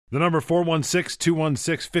The number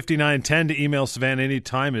 416-216-5910 to email Savannah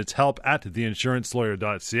anytime. It's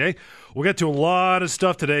help@theinsurancelawyer.ca. We'll get to a lot of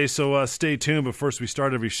stuff today, so stay tuned. But first, we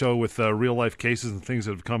start every show with real-life cases and things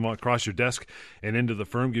that have come across your desk and into the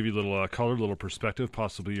firm. Give you a little color, a little perspective.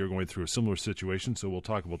 Possibly you're going through a similar situation, so we'll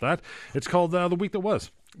talk about that. It's called The Week That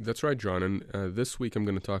Was. That's right, John. And this week I'm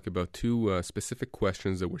going to talk about two specific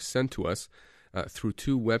questions that were sent to us through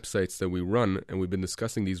two websites that we run, and we've been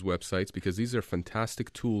discussing these websites because these are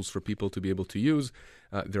fantastic tools for people to be able to use.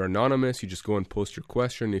 They're anonymous. You just go and post your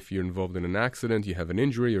question if you're involved in an accident, you have an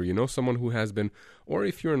injury, or you know someone who has been, or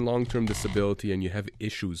if you're in long-term disability and you have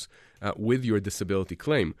issues with your disability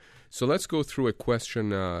claim. So let's go through a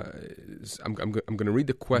question. I'm going to read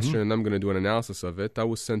the question and I'm going to do an analysis of it. That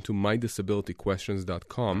was sent to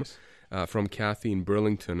mydisabilityquestions.com from Kathy in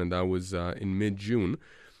Burlington, and that was in mid-June.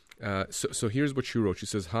 So here's what she wrote. She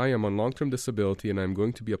says, "Hi, I'm on long-term disability and I'm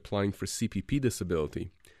going to be applying for CPP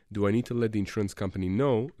disability. Do I need to let the insurance company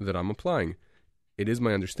know that I'm applying? It is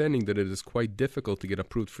my understanding that it is quite difficult to get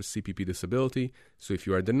approved for CPP disability. So if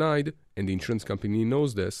you are denied and the insurance company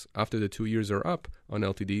knows this, after the 2 years are up on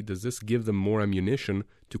LTD, does this give them more ammunition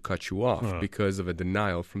to cut you off because of a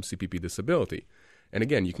denial from CPP disability?" And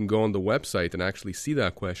again, you can go on the website and actually see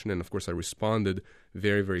that question. And of course, I responded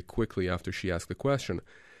very, very quickly after she asked the question.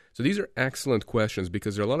 So these are excellent questions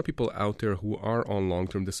because there are a lot of people out there who are on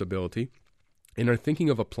long-term disability and are thinking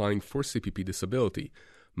of applying for CPP disability.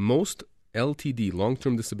 Most LTD,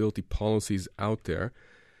 long-term disability policies out there,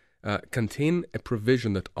 contain a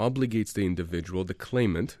provision that obligates the individual, the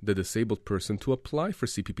claimant, the disabled person, to apply for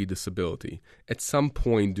CPP disability at some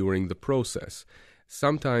point during the process.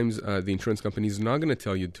 Sometimes the insurance company is not going to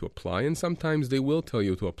tell you to apply, and sometimes they will tell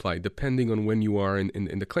you to apply, depending on when you are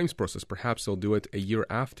in the claims process. Perhaps they'll do it a year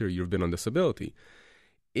after you've been on disability.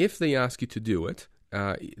 If they ask you to do it,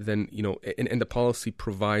 then, and the policy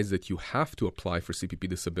provides that you have to apply for CPP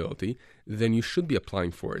disability, then you should be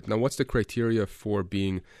applying for it. Now, what's the criteria for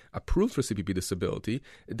being approved for CPP disability?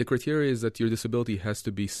 The criteria is that your disability has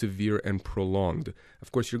to be severe and prolonged.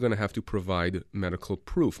 Of course, you're going to have to provide medical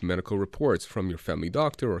proof, medical reports from your family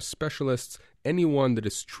doctor or specialists, anyone that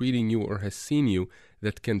is treating you or has seen you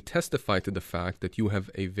that can testify to the fact that you have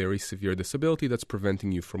a very severe disability that's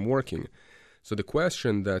preventing you from working. So the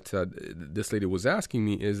question that this lady was asking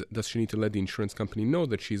me is, does she need to let the insurance company know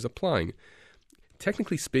that she's applying?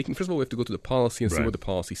 Technically speaking, first of all, we have to go to the policy and see what the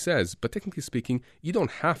policy says. But technically speaking, you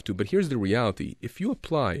don't have to. But here's the reality. If you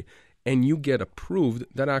apply and you get approved,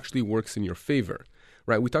 that actually works in your favor.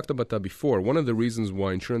 Right? We talked about that before. One of the reasons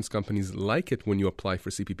why insurance companies like it when you apply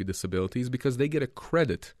for CPP disability is because they get a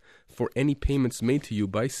credit for any payments made to you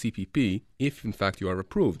by CPP if, in fact, you are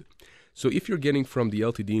approved. So if you're getting from the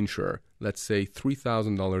LTD insurer, let's say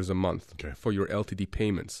 $3,000 a month for your LTD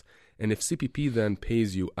payments, and if CPP then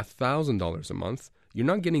pays you $1,000 a month, you're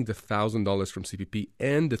not getting the $1,000 from CPP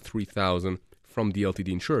and the $3,000 from the LTD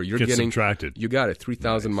insurer. You're getting subtracted. You got it,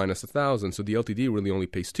 $3,000 minus $1,000. So the LTD really only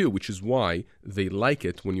pays $2,000, which is why they like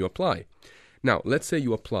it when you apply. Now, let's say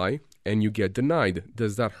you apply and you get denied.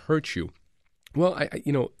 Does that hurt you? Well,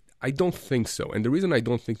 I don't think so. And the reason I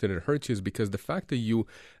don't think that it hurts you is because the fact that you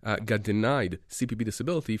got denied CPP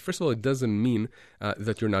disability, first of all, it doesn't mean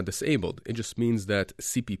that you're not disabled. It just means that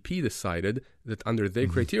CPP decided that under their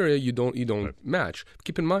criteria, you don't match.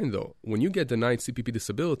 Keep in mind, though, when you get denied CPP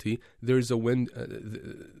disability, there's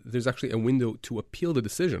actually a window to appeal the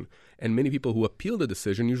decision. And many people who appeal the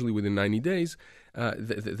decision, usually within 90 days,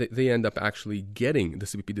 they end up actually getting the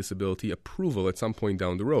CPP disability approval at some point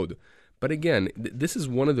down the road. But again, this is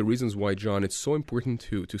one of the reasons why, John, it's so important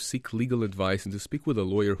to seek legal advice and to speak with a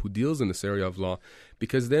lawyer who deals in this area of law,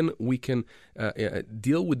 because then we can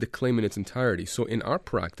deal with the claim in its entirety. So in our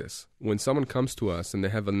practice, when someone comes to us and they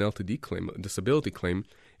have an LTD claim, a disability claim,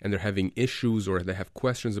 and they're having issues or they have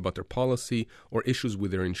questions about their policy or issues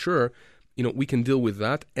with their insurer, we can deal with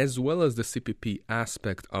that as well as the CPP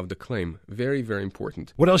aspect of the claim. Very, very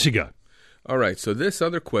important. What else you got? All right, so this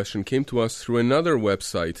other question came to us through another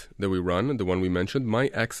website that we run, the one we mentioned,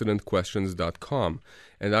 myaccidentquestions.com.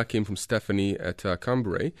 And that came from Stephanie at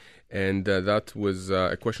Cambrai, and that was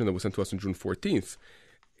a question that was sent to us on June 14th.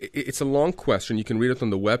 It's a long question. You can read it on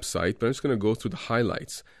the website, but I'm just going to go through the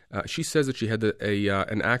highlights. She says that she had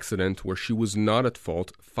an accident where she was not at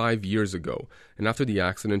fault 5 years ago. And after the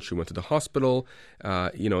accident, she went to the hospital.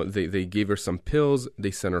 They gave her some pills. They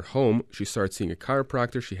sent her home. She started seeing a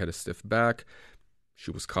chiropractor. She had a stiff back. She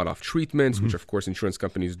was cut off treatments, which, of course, insurance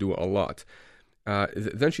companies do a lot.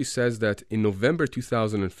 Then she says that in November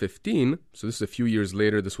 2015, so this is a few years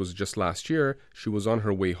later, this was just last year, she was on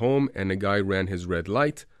her way home and a guy ran his red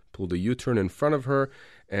light, pulled a U-turn in front of her,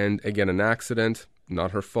 and again, an accident.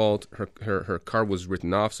 not her fault. Her car was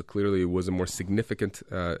written off, so clearly it was a more significant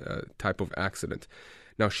type of accident.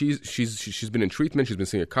 Now she's been in treatment. She's been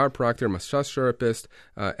seeing a chiropractor, massage therapist,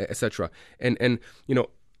 etc. And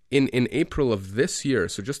in April of this year,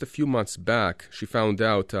 so just a few months back, she found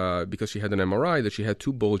out because she had an MRI that she had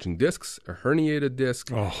 2 bulging discs, a herniated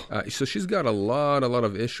disc. So she's got a lot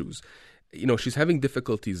of issues. She's having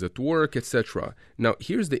difficulties at work, etc. Now,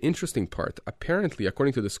 here's the interesting part. Apparently,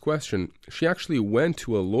 according to this question, she actually went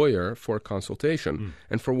to a lawyer for consultation.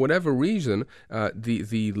 And for whatever reason,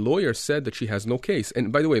 the lawyer said that she has no case.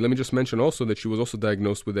 And by the way, let me just mention also that she was also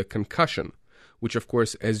diagnosed with a concussion, which, of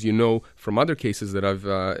course, as you know from other cases that I've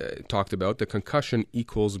talked about, the concussion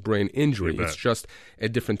equals brain injury. It's just a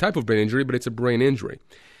different type of brain injury, but it's a brain injury.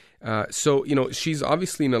 So she's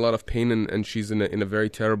obviously in a lot of pain and she's in a very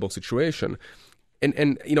terrible situation.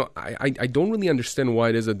 And I don't really understand why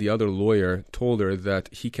it is that the other lawyer told her that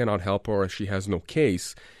he cannot help her or she has no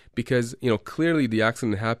case, because, clearly the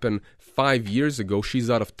accident happened 5 years ago.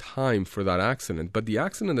 She's out of time for that accident. But the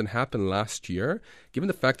accident that happened last year, given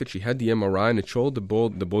the fact that she had the MRI and it showed the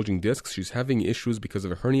bulging discs, she's having issues because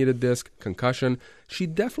of a herniated disc, concussion, she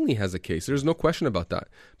definitely has a case. There's no question about that.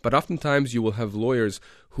 But oftentimes you will have lawyers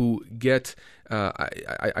who get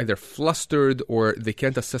either flustered or they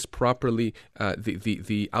can't assess properly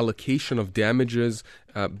the allocation of damages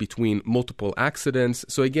between multiple accidents.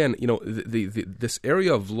 So again, this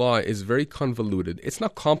area of law is very convoluted. It's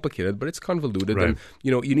not complicated, but it's convoluted, right. And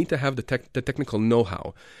you need to have the technical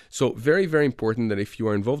know-how. So very, very important that if you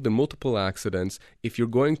are involved in multiple accidents, if you're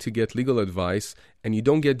going to get legal advice and you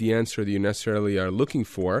don't get the answer that you necessarily are looking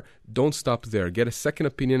for, don't stop there. Get a second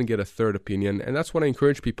opinion, get a third opinion. And that's what I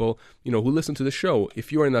encourage people, who listen to the show.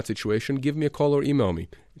 If you are in that situation, give me a call or email me.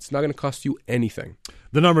 It's not going to cost you anything.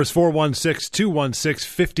 The number is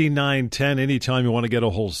 416-216-5910. Anytime you want to get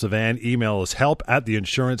a hold of Sivan, email us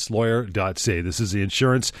help@theinsurancelawyer.ca. This is the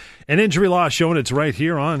Insurance and Injury Law Show, and it's right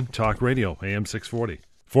here on Talk Radio, AM 640.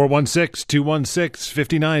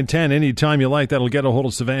 416-216-5910. Anytime you like, that'll get a hold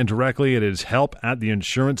of Sivan directly. It is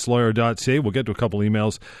help@theinsurancelawyer.ca. We'll get to a couple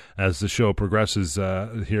emails as the show progresses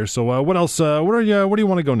here. So what else? Where do you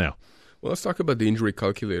want to go now? Well, let's talk about the injury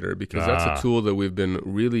calculator, because that's a tool that we've been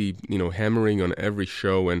really, hammering on every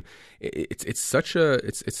show, and it's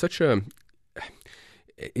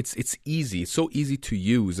easy. It's so easy to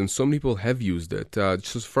use, and so many people have used it.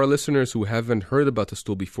 Just for our listeners who haven't heard about this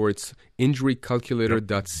tool before, it's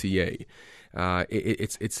injurycalculator.ca.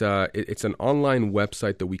 It's an online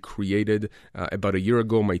website that we created about a year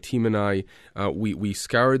ago. My team and I, we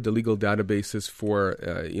scoured the legal databases for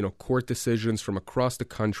court decisions from across the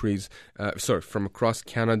countries, from across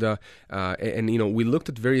Canada, and we looked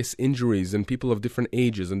at various injuries and people of different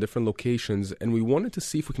ages and different locations, and we wanted to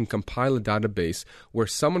see if we can compile a database where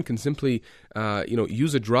someone can simply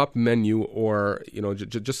use a drop menu or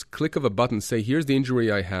just click of a button, say, here's the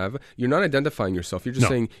injury I have. You're not identifying yourself. You're just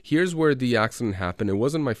saying, here's where the accident happened. It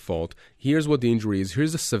wasn't my fault. Here's what the injury is.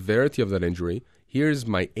 Here's the severity of that injury. Here's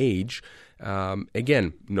my age.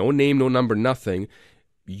 Again, no name, no number, nothing.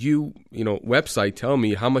 Website, tell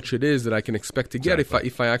me how much it is that I can expect to get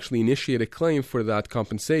if I actually initiate a claim for that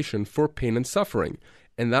compensation for pain and suffering.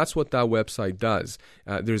 And that's what that website does.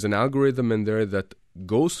 There's an algorithm in there that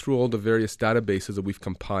goes through all the various databases that we've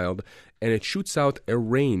compiled, and it shoots out a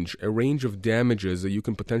range of damages that you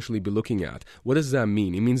can potentially be looking at. What does that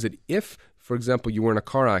mean? It means that if, for example, you were in a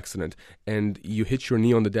car accident and you hit your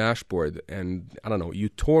knee on the dashboard and, I don't know, you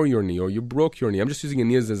tore your knee or you broke your knee. I'm just using a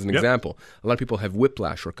knee as an example. A lot of people have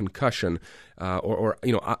whiplash or concussion or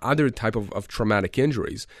other type of traumatic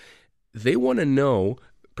injuries. They want to know.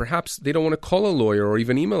 Perhaps they don't want to call a lawyer or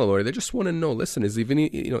even email a lawyer. They just want to know, listen, is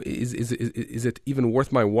it even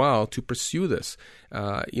worth my while to pursue this?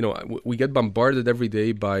 We get bombarded every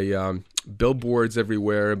day by billboards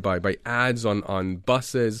everywhere, by ads on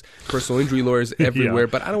buses, personal injury lawyers everywhere.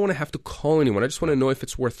 But I don't want to have to call anyone. I just want to know if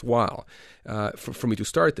it's worthwhile for me to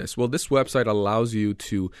start this. Well, this website allows you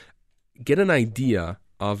to get an idea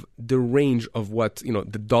of the range of what,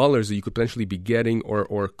 the dollars that you could potentially be getting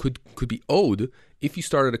or could be owed if you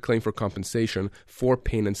started a claim for compensation for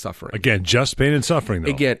pain and suffering. Again, just pain and suffering,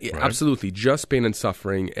 though. Again, right? Absolutely, just pain and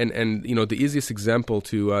suffering. And the easiest example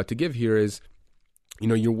to give here is,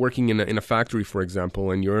 you're working in a factory, for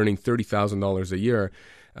example, and you're earning $30,000 a year,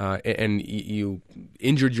 and you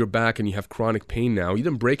injured your back and you have chronic pain now. You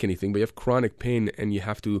didn't break anything, but you have chronic pain and you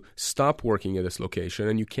have to stop working at this location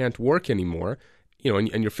and you can't work anymore.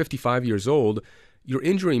 And you're 55 years old, your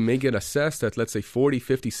injury may get assessed at, let's say, $40,000,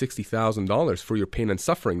 $50,000, $60,000 for your pain and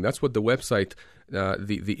suffering. That's what the website, the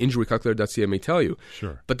injurycalculator.ca may tell you.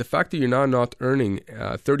 Sure. But the fact that you're now not earning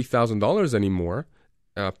 $30,000 anymore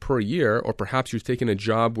per year, or perhaps you're taking a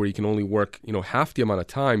job where you can only work, half the amount of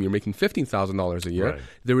time, you're making $15,000 a year,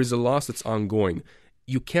 there is a loss that's ongoing.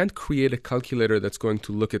 You can't create a calculator that's going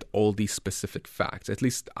to look at all these specific facts. At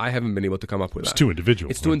least I haven't been able to come up with that. It's too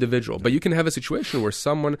individual. It's too individual. But you can have a situation where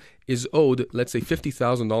someone is owed, let's say,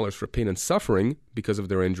 $50,000 for pain and suffering because of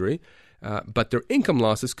their injury, but their income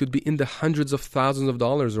losses could be in the hundreds of thousands of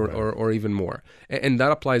dollars or even more. And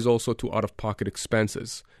that applies also to out-of-pocket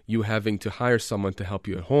expenses. You having to hire someone to help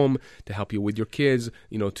you at home, to help you with your kids,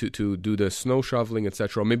 to do the snow shoveling,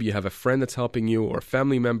 etc. Or maybe you have a friend that's helping you or a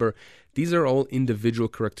family member. These are all individual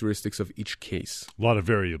characteristics of each case. A lot of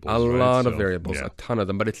variables. A lot of variables, a ton of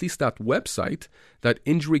them. But at least that website, that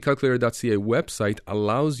injurycalculator.ca website,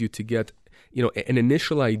 allows you to get an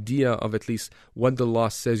initial idea of at least what the law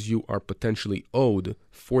says you are potentially owed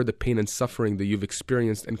for the pain and suffering that you've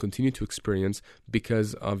experienced and continue to experience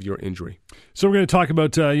because of your injury. So we're going to talk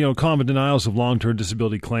about common denials of long-term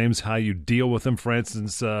disability claims, how you deal with them. For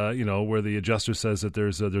instance, where the adjuster says that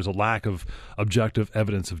there's a lack of objective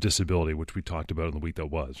evidence of disability, which we talked about in the week that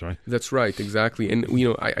was, right? That's right, exactly. And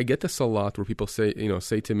I get this a lot where people say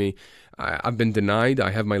to me, I've been denied.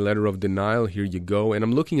 I have my letter of denial. Here you go. And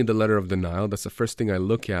I'm looking at the letter of denial. That's the first thing I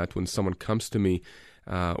look at when someone comes to me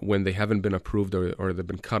when they haven't been approved or they've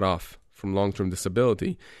been cut off from long-term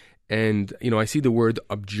disability. And, I see the word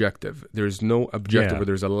objective. There's no objective or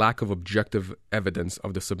there's a lack of objective evidence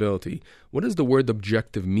of disability. What does the word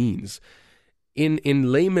objective means?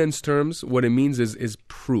 In layman's terms, what it means is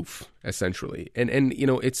proof, essentially. And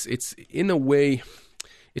it's in a way,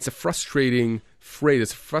 it's a frustrating phrase,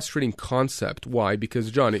 it's a frustrating concept. Why? Because,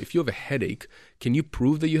 John, if you have a headache, can you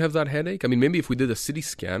prove that you have that headache? I mean, maybe if we did a CT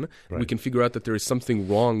scan, we can figure out that there is something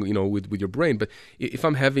wrong, with your brain. But if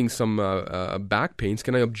I'm having some back pains,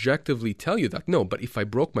 can I objectively tell you that? No, but if I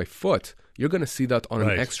broke my foot, you're going to see that on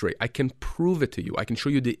an X-ray. I can prove it to you. I can show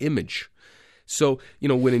you the image. So,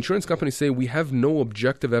 when insurance companies say we have no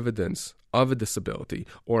objective evidence of a disability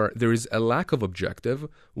or there is a lack of objective,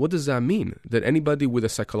 what does that mean? That anybody with a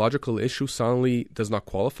psychological issue suddenly does not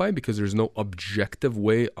qualify because there's no objective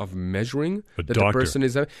way of measuring that the person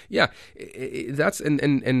is... Yeah, that's... And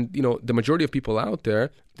the majority of people out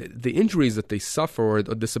there, the injuries that they suffer or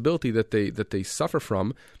the disability that they suffer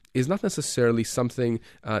from is not necessarily something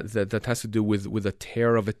that has to do with a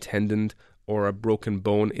tear of a tendon or a broken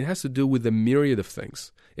bone. It has to do with a myriad of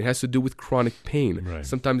things. It has to do with chronic pain. Right.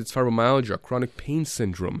 Sometimes it's fibromyalgia, chronic pain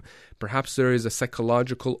syndrome. Perhaps there is a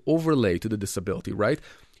psychological overlay to the disability, right?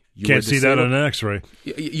 You can't see that on an X-ray.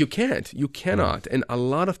 You can't. You cannot. And a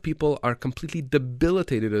lot of people are completely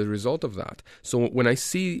debilitated as a result of that. So when I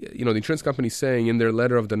see, the insurance company saying in their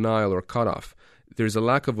letter of denial or cutoff, there's a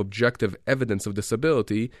lack of objective evidence of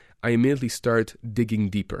disability, I immediately start digging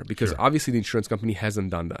deeper because obviously the insurance company hasn't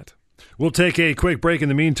done that. We'll take a quick break. In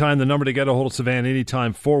the meantime, the number to get a hold of Savannah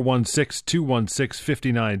anytime,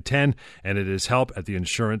 416-216-5910, and it is help at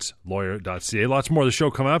theinsurancelawyer.ca. Lots more of the show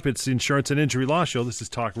coming up. It's the Insurance and Injury Law Show. This is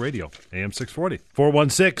Talk Radio, AM 640.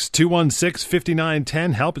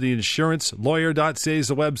 416-216-5910, help at theinsurancelawyer.ca is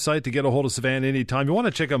the website to get a hold of Savannah anytime. You want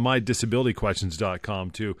to check out mydisabilityquestions.com,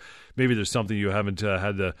 too. Maybe there's something you haven't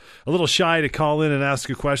had a little shy to call in and ask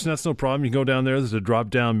a question. That's no problem. You can go down there. There's a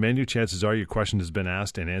drop-down menu. Chances are your question has been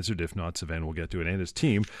asked and answered. If not, Savannah will get to it and his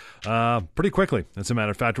team pretty quickly, as a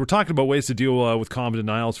matter of fact. We're talking about ways to deal with common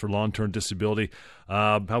denials for long-term disability.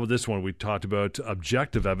 How about this one? We talked about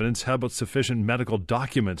objective evidence. How about sufficient medical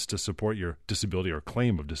documents to support your disability or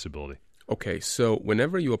claim of disability? Okay, so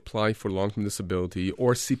whenever you apply for long-term disability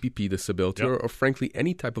or CPP disability or frankly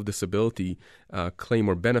any type of disability claim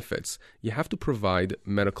or benefits, you have to provide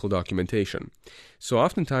medical documentation. So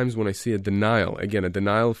oftentimes when I see a denial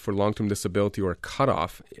for long-term disability or a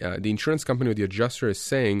cutoff, the insurance company or the adjuster is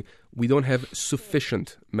saying, we don't have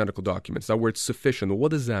sufficient medical documents. That word sufficient,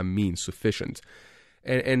 what does that mean, sufficient?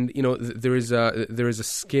 And there is a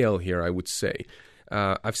scale here, I would say.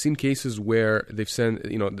 I've seen cases where they've sent,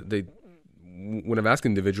 when I've asked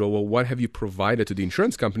an individual, well, what have you provided to the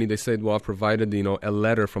insurance company? They said, well, I've provided, a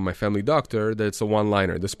letter from my family doctor that it's a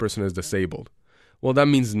one-liner. This person is disabled. Well, that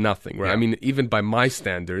means nothing, right? Yeah. I mean, even by my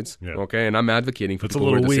standards, okay, and I'm advocating for people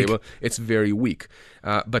who are disabled, it's very weak.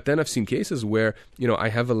 But then I've seen cases where, I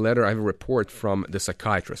have a report from the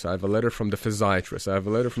psychiatrist. I have a letter from the physiatrist. I have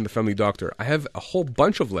a letter from the family doctor. I have a whole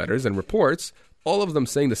bunch of letters and reports, all of them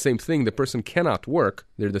saying the same thing. The person cannot work.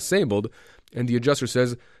 They're disabled. And the adjuster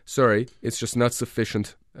says, sorry, it's just not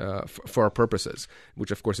sufficient for our purposes,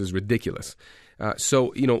 which of course is ridiculous.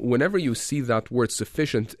 So, whenever you see that word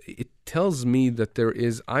sufficient, it tells me that there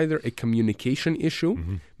is either a communication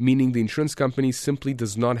issue, meaning the insurance company simply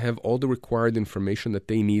does not have all the required information that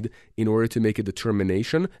they need in order to make a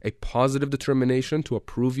determination, a positive determination to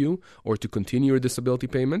approve you or to continue your disability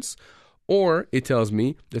payments, or it tells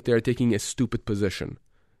me that they are taking a stupid position.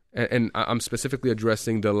 And I'm specifically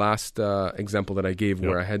addressing the last example that I gave,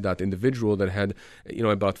 where I had that individual that had,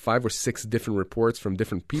 about 5 or 6 different reports from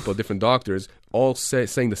different people, different doctors, all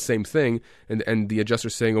saying the same thing, and the adjuster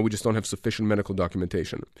saying, we just don't have sufficient medical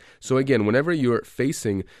documentation. So again, whenever you're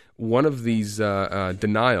facing one of these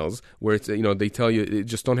denials, where it's, they tell you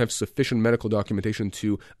just don't have sufficient medical documentation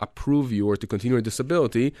to approve you or to continue your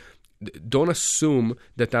disability, don't assume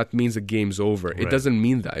that means the game's over. Right. It doesn't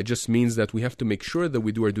mean that. It just means that we have to make sure that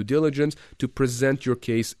we do our due diligence to present your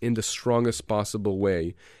case in the strongest possible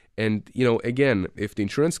way. And, again, if the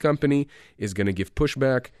insurance company is going to give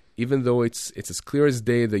pushback, even though it's as clear as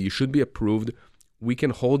day that you should be approved, we can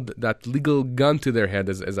hold that legal gun to their head,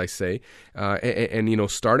 as I say, and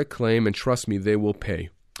start a claim, and trust me, they will pay.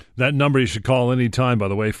 That number you should call anytime, by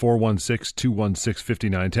the way,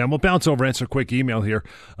 416-216-5910. We'll bounce over, answer a quick email here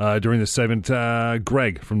during the segment.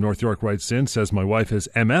 Greg from North York writes in, says, my wife has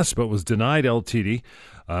MS but was denied LTD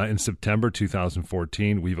in September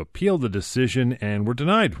 2014. We've appealed the decision and we're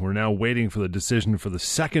denied. We're now waiting for the decision for the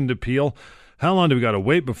second appeal. How long do we got to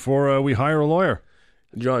wait before we hire a lawyer?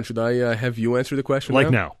 John, should I have you answer the question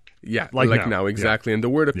now? Yeah, like now, exactly. Yeah. And the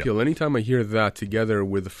word appeal, anytime I hear that together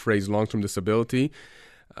with the phrase long-term disability,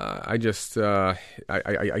 I get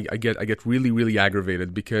really, really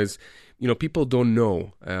aggravated because, people don't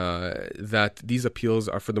know that these appeals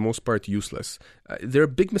are for the most part useless. They're a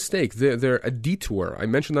big mistake. They're a detour. I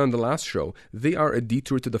mentioned that on the last show. They are a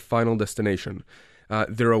detour to the final destination.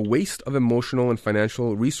 They're a waste of emotional and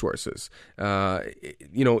financial resources. You're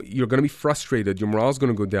going to be frustrated. Your morale is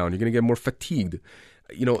going to go down. You're going to get more fatigued.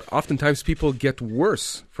 Oftentimes people get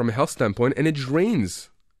worse from a health standpoint, and it drains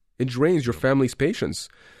your family's patience.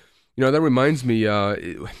 That reminds me.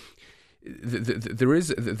 There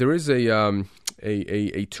is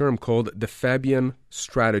a term called the Fabian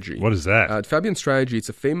strategy. What is that? Fabian strategy. It's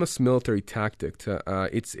a famous military tactic.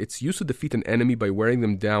 It's used to defeat an enemy by wearing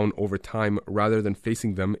them down over time rather than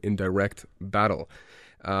facing them in direct battle.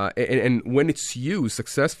 And when it's used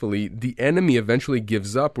successfully, the enemy eventually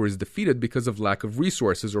gives up or is defeated because of lack of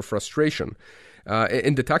resources or frustration.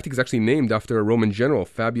 And the tactic is actually named after a Roman general,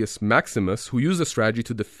 Fabius Maximus, who used the strategy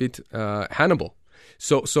to defeat Hannibal.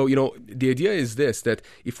 So the idea is this, that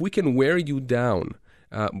if we can wear you down,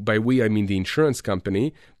 by we I mean the insurance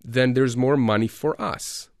company, then there's more money for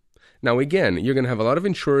us. Now, again, you're going to have a lot of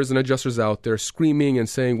insurers and adjusters out there screaming and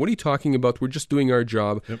saying, what are you talking about? We're just doing our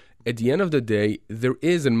job. Yep. At the end of the day, there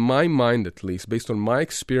is, in my mind at least, based on my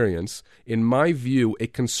experience, in my view, a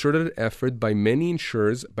concerted effort by many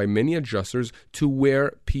insurers, by many adjusters to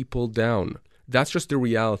wear people down. That's just the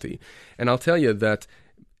reality. And I'll tell you that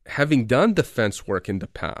having done defense work in the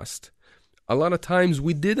past, a lot of times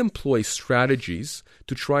we did employ strategies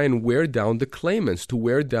to try and wear down the claimants, to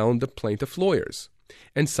wear down the plaintiff lawyers.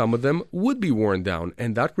 And some of them would be worn down,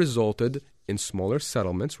 and that resulted in smaller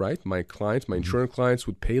settlements, right? My insurance clients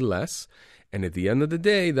would pay less, and at the end of the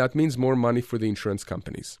day, that means more money for the insurance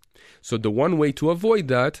companies. So the one way to avoid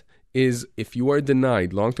that is if you are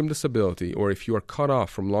denied long-term disability or if you are cut off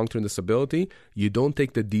from long-term disability, you don't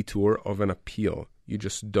take the detour of an appeal. You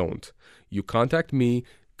just don't. You contact me,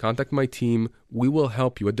 contact my team. We will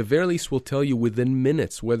help you. At the very least, we'll tell you within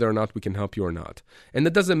minutes whether or not we can help you or not. And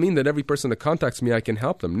that doesn't mean that every person that contacts me, I can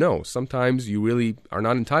help them. No, sometimes you really are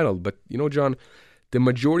not entitled. But, John, the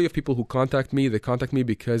majority of people who contact me, they contact me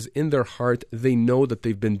because in their heart, they know that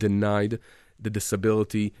they've been denied the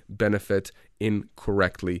disability benefit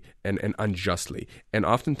incorrectly and unjustly. And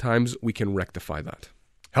oftentimes, we can rectify that.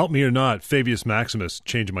 Help me or not, Fabius Maximus,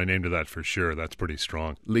 changing my name to that for sure. That's pretty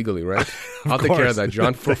strong. Legally, right? I'll take care of that,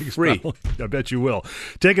 John, for free. Pal. I bet you will.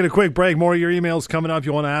 Taking a quick break. More of your emails coming up.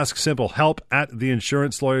 You want to ask, simple,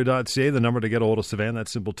 help@theinsurancelawyer.ca. The number to get a hold of Savannah,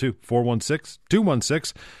 that's simple too,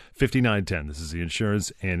 416-216-5910. This is the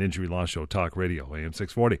Insurance and Injury Law Show, Talk Radio, AM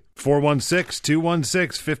 640.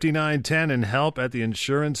 416-216-5910 and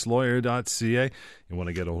help@theinsurancelawyer.ca. You want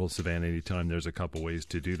to get a hold of Savannah anytime, there's a couple ways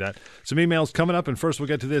to do that. Some emails coming up, and first we'll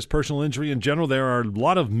get to this personal injury in general. There are a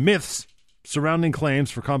lot of myths surrounding claims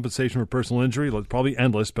for compensation for personal injury. Probably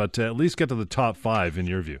endless, but at least get to the top 5 in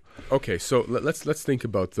your view. Okay, so let's think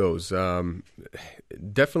about those.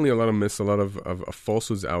 Definitely a lot of myths, a lot of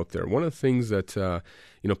falsehoods out there. One of the things that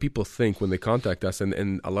people think when they contact us,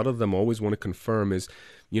 and a lot of them always want to confirm is,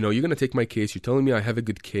 you're going to take my case. You're telling me I have a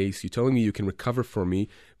good case. You're telling me you can recover for me.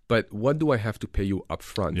 But what do I have to pay you up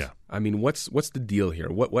front? Yeah. I mean, what's the deal here?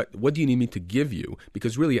 What do you need me to give you?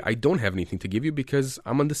 Because really, I don't have anything to give you because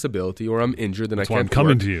I'm on disability or I'm injured and That's I can't why I'm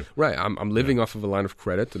coming work. to you. Right. I'm living off of a line of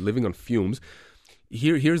credit, living on fumes.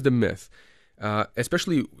 Here's the myth.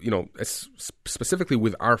 Especially, specifically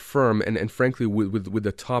with our firm and frankly with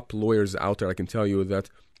the top lawyers out there, I can tell you that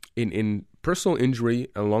in personal injury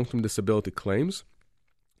and long-term disability claims,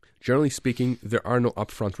 generally speaking, there are no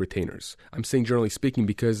upfront retainers. I'm saying generally speaking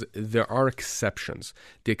because there are exceptions.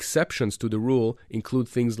 The exceptions to the rule include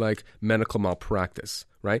things like medical malpractice,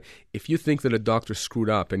 right? If you think that a doctor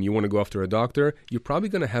screwed up and you want to go after a doctor, you're probably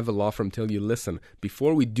going to have a law firm tell you, listen,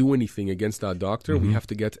 before we do anything against that doctor, we have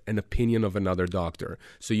to get an opinion of another doctor.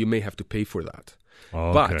 So you may have to pay for that.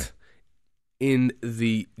 Okay. But in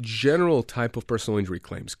the general type of personal injury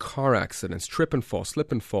claims, car accidents, trip and fall,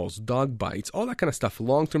 slip and falls, dog bites, all that kind of stuff,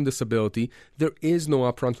 long-term disability, there is no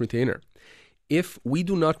upfront retainer. If we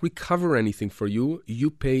do not recover anything for you,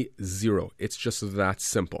 you pay zero. It's just that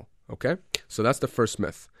simple, okay? So that's the first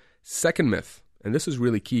myth. Second myth, and this is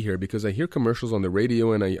really key here because I hear commercials on the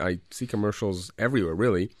radio and I see commercials everywhere,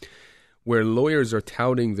 really, where lawyers are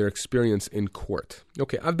touting their experience in court.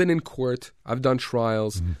 Okay, I've been in court. I've done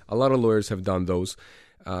trials. A lot of lawyers have done those.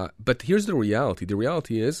 But here's the reality. The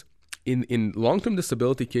reality is, in long-term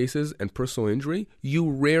disability cases and personal injury,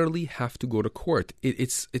 you rarely have to go to court.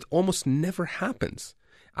 It almost never happens.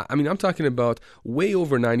 I mean, I'm talking about way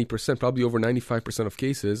over 90%, probably over 95% of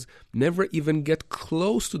cases never even get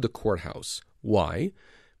close to the courthouse. Why?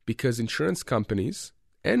 Because insurance companies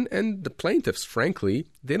and the plaintiffs, frankly,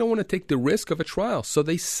 they don't want to take the risk of a trial, so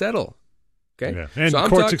they settle. Okay? Yeah. And so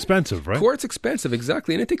court's expensive, right? Court's expensive,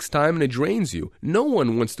 exactly, and it takes time and it drains you. No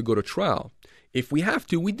one wants to go to trial. If we have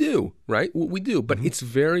to, we do, right? We do, but it's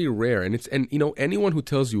very rare, and anyone who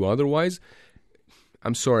tells you otherwise,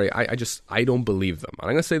 I'm sorry, I don't believe them. I'm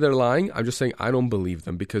not going to say they're lying. I'm just saying I don't believe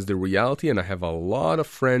them because the reality, and I have a lot of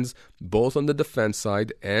friends both on the defense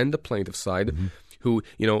side and the plaintiff side, who,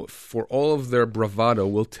 for all of their bravado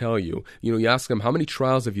will tell you, you ask them, how many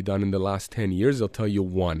trials have you done in the last 10 years? They'll tell you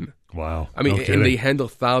 1. Wow. I mean, and they handle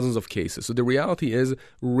thousands of cases. So the reality is,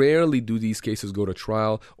 rarely do these cases go to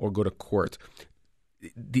trial or go to court.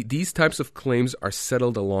 These types of claims are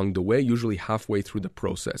settled along the way, usually halfway through the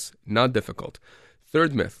process. Not difficult.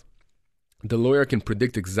 Third myth, the lawyer can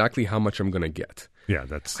predict exactly how much I'm going to get. Yeah,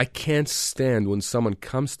 I can't stand when someone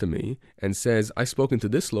comes to me and says, I've spoken to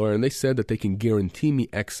this lawyer and they said that they can guarantee me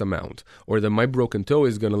X amount or that my broken toe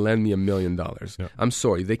is going to lend me $1 million. Yeah. I'm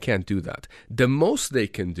sorry, they can't do that. The most they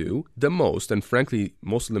can do, and frankly,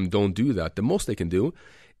 most of them don't do that, the most they can do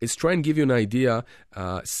is try and give you an idea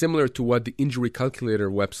similar to what the injury calculator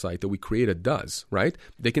website that we created does, right?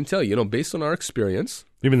 They can tell you, based on our experience,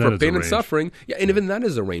 even for pain and suffering, even that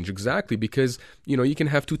is a range, exactly, because, you can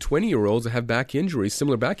have two 20-year-olds that have back injuries,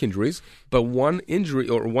 similar back injuries, but one injury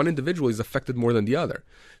or one individual is affected more than the other.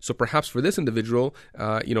 So perhaps for this individual,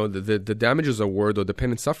 the damages award or the pain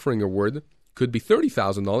and suffering award could be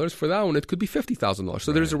 $30,000. For that one, it could be $50,000.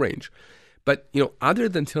 So there's a range. But, other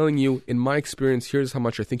than telling you, in my experience, here's how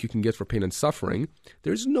much I think you can get for pain and suffering,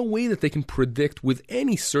 there's no way that they can predict with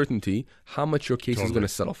any certainty how much your case is going to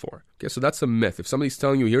settle for. Okay, so that's a myth. If somebody's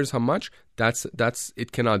telling you, here's how much, that's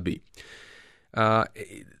it cannot be.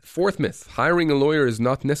 Fourth myth, hiring a lawyer is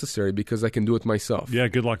not necessary because I can do it myself. Yeah,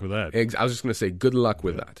 good luck with that. I was just going to say, good luck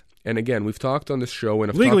with that. And again, we've talked on this show.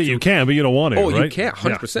 And legally you can, but you don't want to, right? Oh, you can't,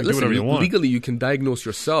 100%. Listen, legally you can diagnose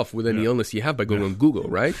yourself with any illness you have by going on Google,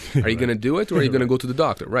 right? Are you going to do it or are you going to go to the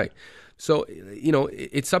doctor, right? So,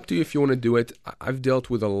 it's up to you if you want to do it. I've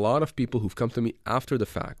dealt with a lot of people who've come to me after the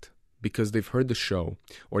fact because they've heard the show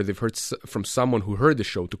or they've heard from someone who heard the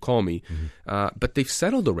show to call me, but they've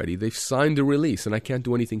settled already. They've signed the release and I can't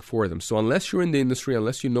do anything for them. So unless you're in the industry,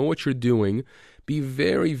 unless you know what you're doing, be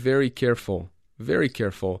very, very careful. Very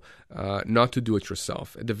careful not to do it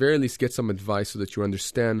yourself. At the very least, get some advice so that you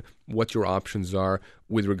understand what your options are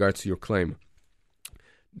with regards to your claim.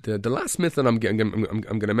 The last myth that I'm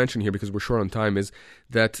going to mention here, because we're short on time, is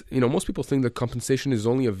that most people think that compensation is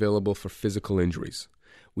only available for physical injuries.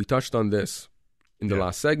 We touched on this in the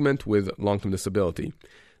last segment with long-term disability.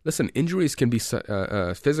 Listen, injuries can be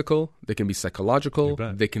physical, they can be psychological,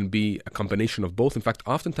 they can be a combination of both. In fact,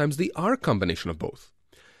 oftentimes they are a combination of both.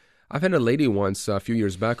 I've had a lady once a few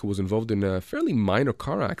years back who was involved in a fairly minor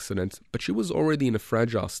car accident, but she was already in a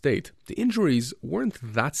fragile state. The injuries weren't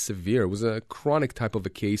that severe. It was a chronic type of a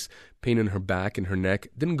case, pain in her back and her neck,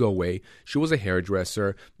 didn't go away. She was a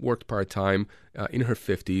hairdresser, worked part-time, in her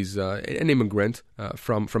 50s, an immigrant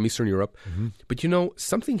from Eastern Europe. Mm-hmm. But,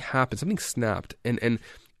 something happened, something snapped, and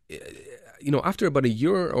after about a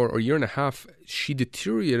year or a year and a half, she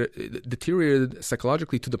deteriorated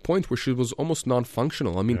psychologically to the point where she was almost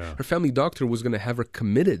non-functional. I mean, her family doctor was going to have her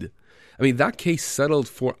committed. I mean, that case settled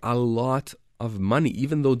for a lot of money,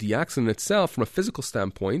 even though the accident itself, from a physical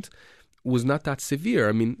standpoint, was not that severe.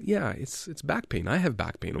 I mean, it's back pain. I have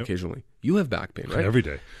back pain occasionally. You have back pain, right? Every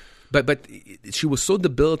day. But she was so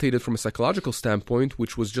debilitated from a psychological standpoint,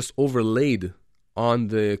 which was just overlaid on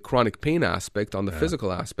the chronic pain aspect, on the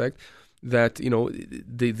physical aspect, that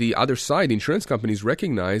the other side, the insurance companies,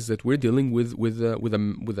 recognize that we're dealing with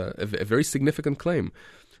a very significant claim.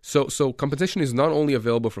 So compensation is not only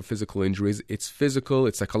available for physical injuries; it's physical,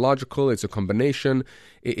 it's psychological, it's a combination,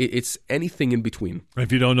 it's anything in between.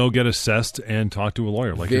 If you don't know, get assessed and talk to a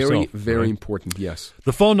lawyer like yourself. Very important. Yes.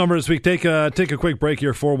 The phone number as we take a quick break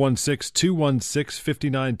here: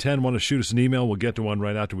 416-216-5910. Want to shoot us an email? We'll get to one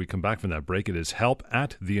right after we come back from that break. It is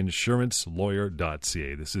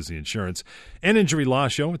help@theinsurancelawyer.ca. This is the Insurance and Injury Law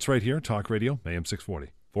Show. It's right here, Talk Radio, AM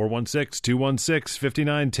 640.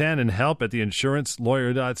 416-216-5910 and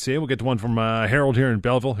help@theinsurancelawyer.ca. We'll get to one from Harold here in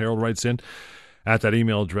Belleville. Harold writes in at that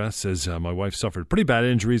email address, says, my wife suffered pretty bad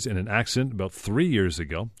injuries in an accident about 3 years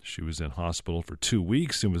ago. She was in hospital for 2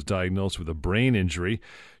 weeks and was diagnosed with a brain injury.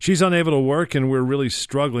 She's unable to work and we're really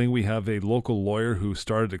struggling. We have a local lawyer who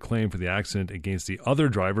started a claim for the accident against the other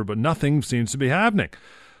driver, but nothing seems to be happening.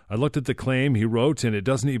 I looked at the claim he wrote, and it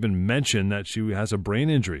doesn't even mention that she has a brain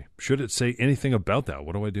injury. Should it say anything about that?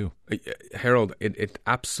 What do I do? Harold, it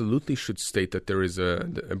absolutely should state that there is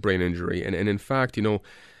a brain injury. And in fact,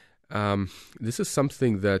 this is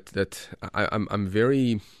something that I'm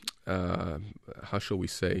very, how shall we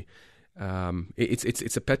say,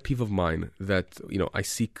 it's a pet peeve of mine that I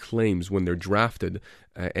see claims when they're drafted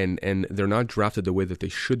and they're not drafted the way that they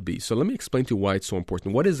should be. So let me explain to you why it's so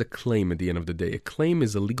important. What is a claim at the end of the day? A claim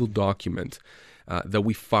is a legal document that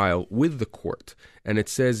we file with the court, and it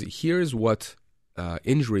says here's what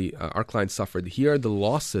injury our client suffered. Here are the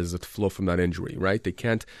losses that flow from that injury. Right? They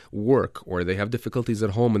can't work or they have difficulties at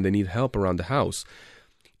home and they need help around the house.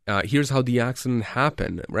 Here's how the accident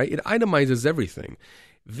happened. Right? It itemizes everything.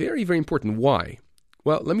 Very, very important. Why?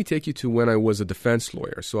 Well, let me take you to when I was a defense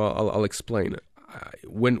lawyer. So I'll explain.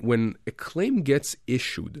 When a claim gets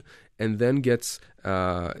issued and then gets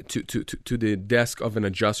to the desk of an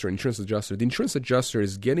adjuster, insurance adjuster, the insurance adjuster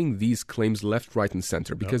is getting these claims left, right, and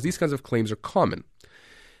center because these kinds of claims are common.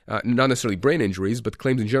 Not necessarily brain injuries, but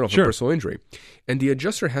claims in general for personal injury. And the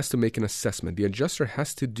adjuster has to make an assessment. The adjuster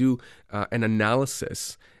has to do an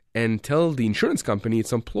analysis and tell the insurance company,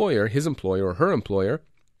 its employer, his employer or her employer,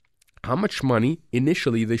 how much money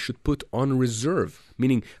initially they should put on reserve,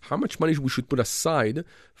 meaning how much money we should put aside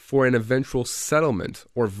for an eventual settlement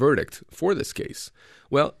or verdict for this case.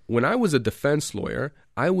 Well, when I was a defense lawyer,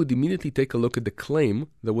 I would immediately take a look at the claim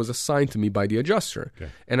that was assigned to me by the adjuster. Okay.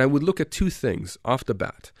 And I would look at two things off the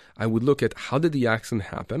bat. I would look at how did the accident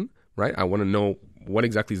happen, right? I want to know what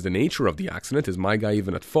exactly is the nature of the accident. Is my guy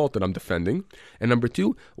even at fault that I'm defending? And number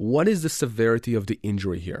two, what is the severity of the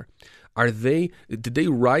injury here? Did they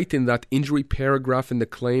write in that injury paragraph in the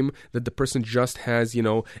claim that the person just has,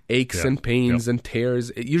 aches and pains and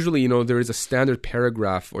tears? Usually, there is a standard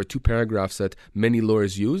paragraph or two paragraphs that many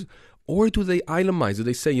lawyers use. Or do they itemize? Do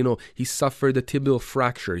they say, he suffered a tibial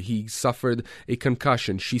fracture, he suffered a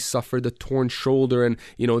concussion, she suffered a torn shoulder, and,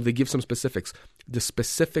 they give some specifics. The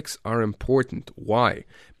specifics are important. Why?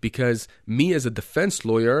 Because me as a defense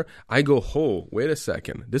lawyer, I go, wait a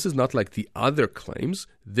second. This is not like the other claims.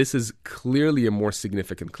 This is clearly a more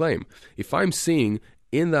significant claim. If I'm seeing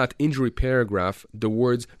in that injury paragraph the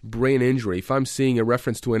words brain injury, if I'm seeing a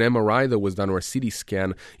reference to an MRI that was done or a CT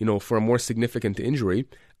scan, for a more significant injury,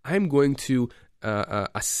 I'm going to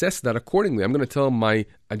assess that accordingly. I'm going to tell my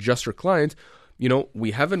adjuster client, we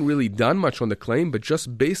haven't really done much on the claim, but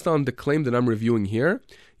just based on the claim that I'm reviewing here,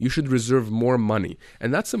 you should reserve more money.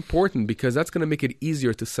 And that's important because that's going to make it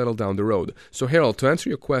easier to settle down the road. So, Harold, to answer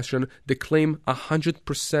your question, the claim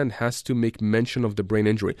 100% has to make mention of the brain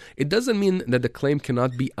injury. It doesn't mean that the claim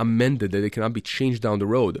cannot be amended, that it cannot be changed down the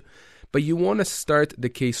road. But you want to start the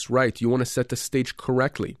case right. You want to set the stage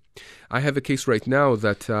correctly. I have a case right now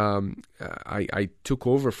that I took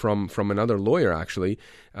over from another lawyer, actually,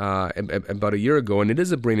 about a year ago, and it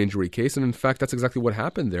is a brain injury case, and in fact, that's exactly what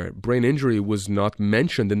happened there. Brain injury was not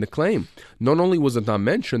mentioned in the claim. Not only was it not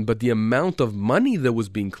mentioned, but the amount of money that was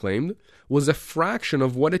being claimed was a fraction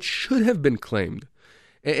of what it should have been claimed.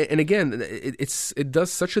 And again, it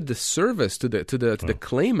does such a disservice to the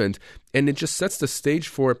claimant, and it just sets the stage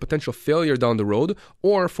for a potential failure down the road,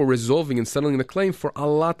 or for resolving and settling the claim for a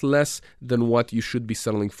lot less than what you should be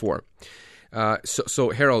settling for.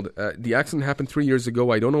 So Harold, the accident happened 3 years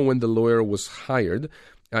ago. I don't know when the lawyer was hired.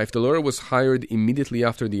 If the lawyer was hired immediately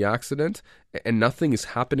after the accident and nothing is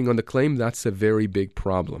happening on the claim, that's a very big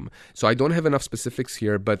problem. So I don't have enough specifics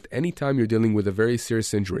here, but anytime you're dealing with a very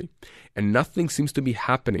serious injury and nothing seems to be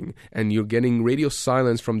happening, and you're getting radio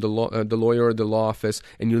silence from the lawyer or the law office,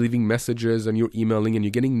 and you're leaving messages and you're emailing and you're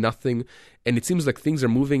getting nothing, and it seems like things are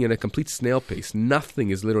moving at a complete snail pace, nothing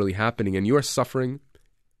is literally happening, and you are suffering,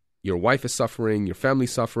 your wife is suffering, your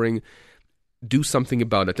family's suffering, do something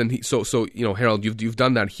about it. And so Harold, you've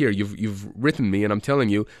done that here. You've written me, and I'm telling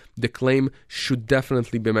you, the claim should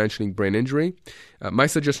definitely be mentioning brain injury. My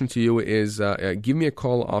suggestion to you is give me a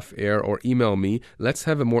call off air or email me. Let's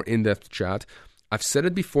have a more in-depth chat. I've said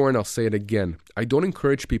it before, and I'll say it again. I don't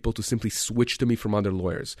encourage people to simply switch to me from other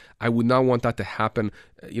lawyers. I would not want that to happen,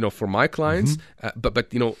 for my clients.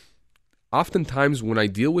 But oftentimes when I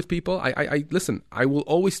deal with people, I listen. I will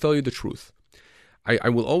always tell you the truth. I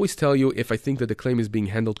will always tell you if I think that the claim is being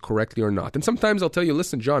handled correctly or not. And sometimes I'll tell you,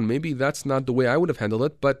 listen, John, maybe that's not the way I would have handled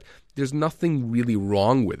it, but there's nothing really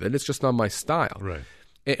wrong with it. It's just not my style. Right.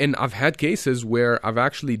 And I've had cases where I've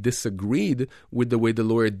actually disagreed with the way the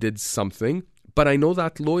lawyer did something, but I know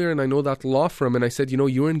that lawyer and I know that law firm, and I said,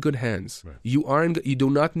 you're in good hands. Right. You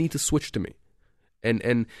do not need to switch to me.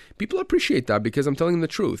 And people appreciate that because I'm telling them the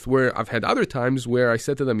truth. Where I've had other times where I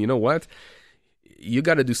said to them, you know what? You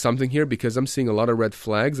got to do something here because I'm seeing a lot of red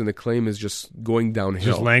flags and the claim is just going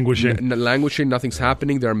downhill. Just languishing. Languishing, nothing's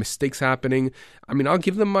happening. There are mistakes happening. I mean, I'll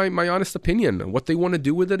give them my honest opinion. What they want to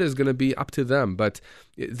do with it is going to be up to them. But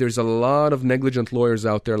there's a lot of negligent lawyers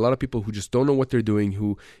out there, a lot of people who just don't know what they're doing,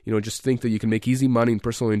 who just think that you can make easy money in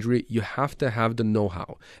personal injury. You have to have the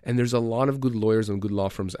know-how. And there's a lot of good lawyers and good law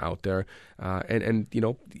firms out there. And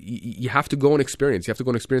you have to go on experience. You have to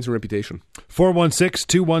go on experience and reputation.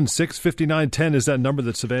 416-216-5910 is that number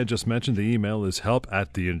that Sivan just mentioned. The email is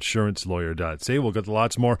help@theinsurancelawyer.ca. We'll get to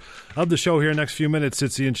lots more of the show here next few minutes.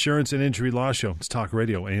 It's the Insurance and Injury Law Show. It's Talk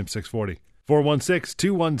Radio, AM 640.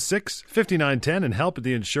 416-216-5910 and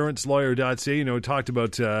help@theinsurancelawyer.ca. We talked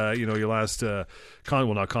about, your last,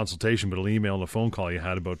 not consultation, but an email and a phone call you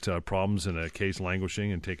had about problems in a case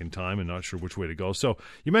languishing and taking time and not sure which way to go. So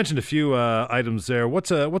you mentioned a few items there.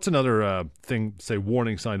 What's another thing, say,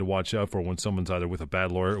 warning sign to watch out for when someone's either with a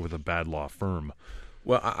bad lawyer or with a bad law firm?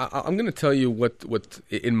 Well, I'm going to tell you what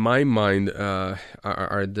in my mind are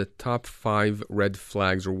the top 5 red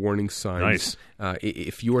flags or warning signs. Nice.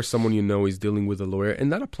 If you are someone you know is dealing with a lawyer,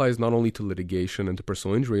 and that applies not only to litigation and to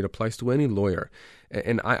personal injury, it applies to any lawyer.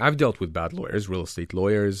 And I've dealt with bad lawyers, real estate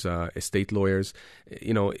lawyers, estate lawyers.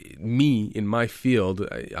 Me, in my field,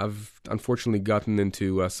 I've unfortunately gotten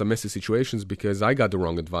into some messy situations because I got the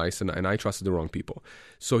wrong advice and I trusted the wrong people.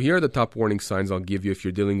 So here are the top warning signs I'll give you if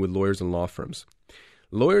you're dealing with lawyers and law firms.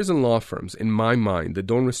 Lawyers and law firms, in my mind, that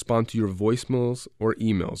don't respond to your voicemails or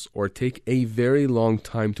emails or take a very long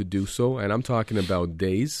time to do so, and I'm talking about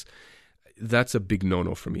days, that's a big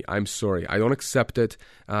no-no for me. I'm sorry. I don't accept it.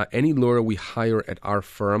 Any lawyer we hire at our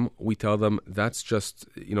firm, we tell them that's just,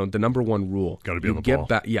 the number one rule. Got to be on the ball.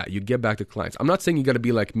 You get back to clients. I'm not saying you got to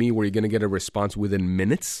be like me where you're going to get a response within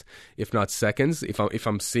minutes, if not seconds, if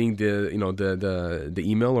I'm seeing the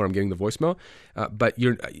email or I'm getting the voicemail. But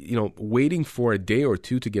you're, waiting for a day or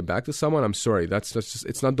two to get back to someone, I'm sorry. That's just,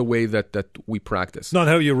 it's not the way that we practice. Not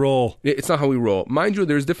how you roll. It's not how we roll. Mind you,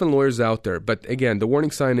 there's different lawyers out there. But again, the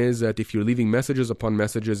warning sign is that if you're leaving messages upon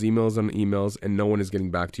messages, emails on emails, and no one is getting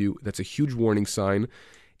back to you, that's a huge warning sign.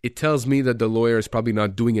 It tells me that the lawyer is probably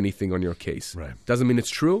not doing anything on your case. Right. Doesn't mean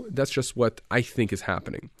it's true. That's just what I think is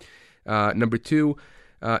happening. Number 2,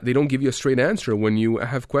 they don't give you a straight answer when you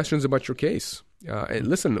have questions about your case. And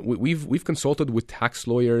listen, we've consulted with tax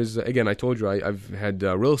lawyers. Again, I told you I've had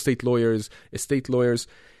real estate lawyers, estate lawyers.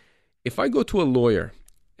 If I go to a lawyer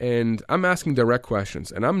and I'm asking direct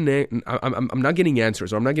questions, and I'm not getting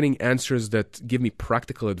answers, or I'm not getting answers that give me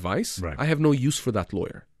practical advice, right, I have no use for that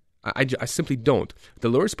lawyer. I simply don't. The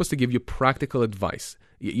lawyer is supposed to give you practical advice.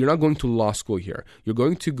 You're not going to law school here. You're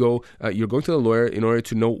going to the lawyer in order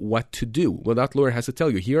to know what to do. Well, that lawyer has to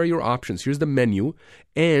tell you, here are your options, here's the menu,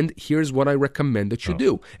 and here's what I recommend that you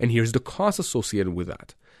do, and here's the cost associated with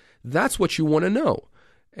that. That's what you want to know.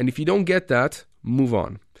 And if you don't get that, move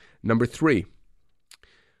on. Number 3,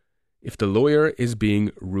 if the lawyer is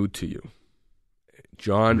being rude to you.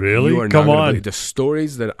 John, really? You are Come not on. believe the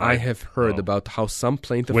stories that I have heard about how some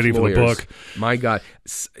plaintiff Waiting lawyers, for the book. My God,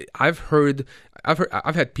 I've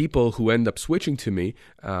had people who end up switching to me.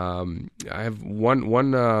 I have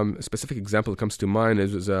one specific example that comes to mind.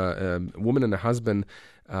 It was a woman and a husband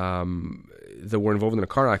that were involved in a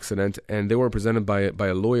car accident, and they were represented by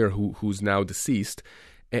a lawyer who's now deceased.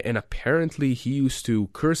 And apparently he used to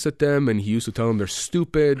curse at them, and he used to tell them they're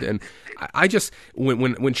stupid. And I just,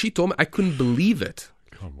 when she told me, I couldn't believe it.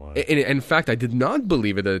 Come on. And in fact, I did not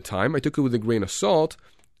believe it at the time. I took it with a grain of salt.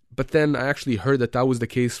 But then I actually heard that was the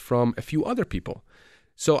case from a few other people.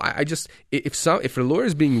 So I just, if a lawyer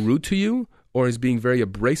is being rude to you or is being very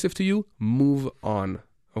abrasive to you, move on.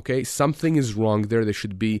 Okay, something is wrong there. There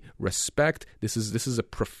should be respect. This is a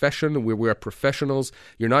profession where we are professionals.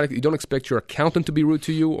 You don't expect your accountant to be rude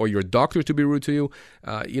to you or your doctor to be rude to you.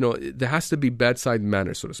 There has to be bedside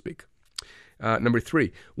manner, so to speak. Number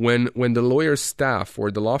 3, when the lawyer's staff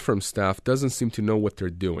or the law firm staff doesn't seem to know what they're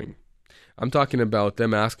doing. I'm talking about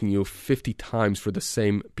them asking you 50 times for the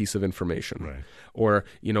same piece of information, right? Or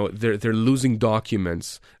they're losing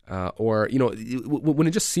documents, or when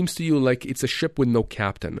it just seems to you like it's a ship with no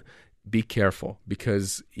captain. Be careful,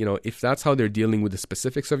 because if that's how they're dealing with the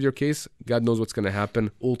specifics of your case, God knows what's going to happen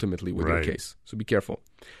ultimately with your case. So be careful.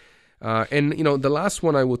 And the last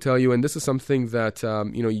one I will tell you, and this is something that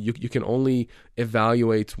you can only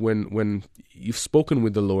evaluate when you've spoken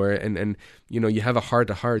with the lawyer and you have a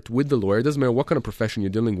heart-to-heart with the lawyer. It doesn't matter what kind of profession you're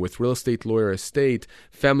dealing with, real estate lawyer, estate,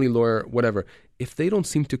 family lawyer, whatever. If they don't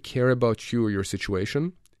seem to care about you or your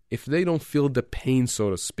situation, if they don't feel the pain, so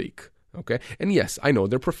to speak, okay? And yes, I know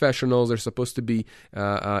they're professionals. They're supposed to be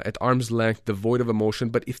at arm's length, devoid of emotion.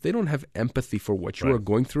 But if they don't have empathy for what you are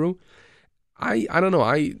going through, I don't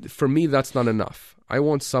know. For me, that's not enough. I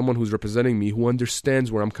want someone who's representing me who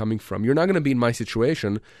understands where I'm coming from. You're not going to be in my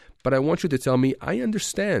situation, but I want you to tell me, I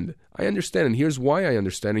understand, and here's why I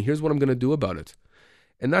understand, and here's what I'm going to do about it.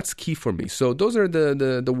 And that's key for me. So those are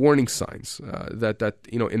the warning signs that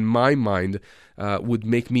in my mind would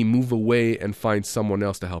make me move away and find someone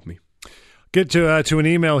else to help me. Get to an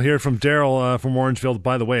email here from Daryl from Orangeville.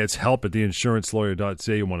 By the way, it's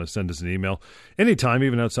help@theinsurancelawyer.ca. You want to send us an email anytime,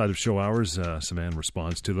 even outside of show hours. Savan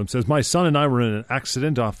responds to them. Says, my son and I were in an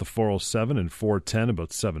accident off the 407 and 410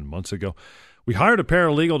 about 7 months ago. We hired a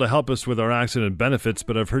paralegal to help us with our accident benefits,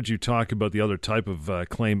 but I've heard you talk about the other type of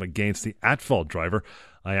claim against the at-fault driver.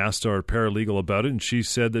 I asked our paralegal about it, and she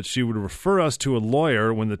said that she would refer us to a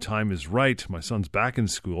lawyer when the time is right. My son's back in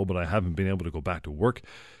school, but I haven't been able to go back to work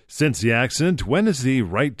since the accident. When is the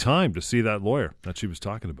right time to see that lawyer that she was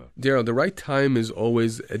talking about? Daryl, the right time is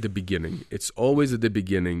always at the beginning. It's always at the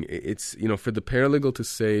beginning. It's, for the paralegal to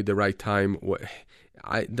say the right time,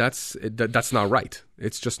 that's not right.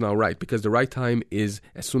 It's just not right, because the right time is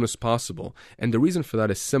as soon as possible. And the reason for that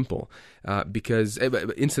is simple, because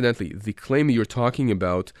incidentally, the claim you're talking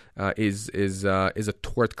about is a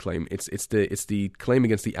tort claim. It's the claim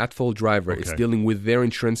against the at-fault driver. Okay. It's dealing with their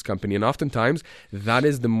insurance company, and oftentimes that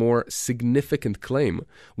is the more significant claim,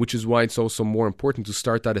 which is why it's also more important to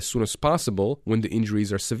start that as soon as possible when the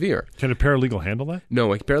injuries are severe. Can a paralegal handle that?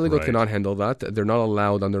 No, a paralegal cannot handle that. They're not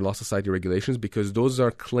allowed under Law Society regulations, because those are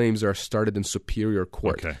claims that are started in superior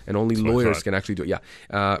court, and only lawyers can actually do it. Yeah,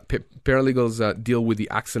 paralegals deal with the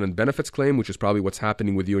accident benefits claim, which is probably what's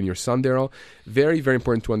happening with you and your son, Daryl. Very, very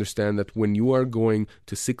important to understand that when you are going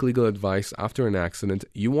to seek legal advice after an accident,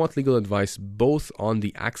 you want legal advice both on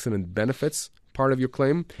the accident benefits part of your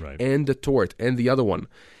claim and the tort and the other one.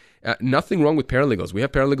 Nothing wrong with paralegals. We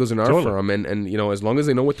have paralegals in our firm, and as long as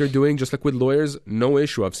they know what they're doing, just like with lawyers, no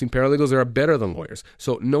issue. I've seen paralegals that are better than lawyers,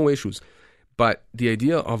 so no issues. But the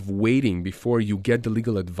idea of waiting before you get the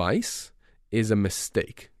legal advice is a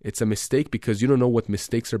mistake. It's a mistake because you don't know what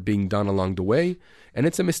mistakes are being done along the way. And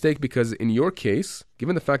it's a mistake because in your case,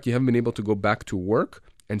 given the fact you haven't been able to go back to work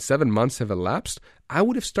and 7 months have elapsed, I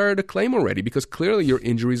would have started a claim already, because clearly your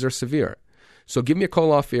injuries are severe. So give me a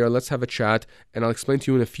call off air, let's have a chat, and I'll explain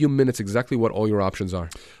to you in a few minutes exactly what all your options are.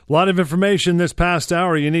 A lot of information this past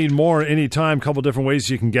hour. You need more anytime. A couple different ways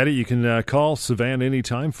you can get it. You can call Savan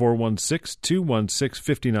anytime,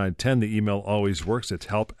 416-216-5910. The email always works. It's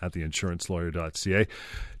help@theinsurancelawyer.ca.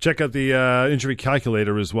 Check out the injury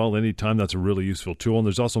calculator as well anytime. That's a really useful tool. And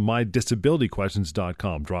there's also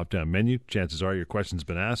mydisabilityquestions.com. Drop-down menu. Chances are your question's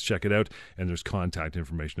been asked. Check it out. And there's contact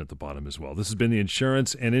information at the bottom as well. This has been the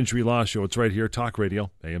Insurance and Injury Law Show. It's right here, Talk Radio,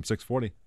 AM 640.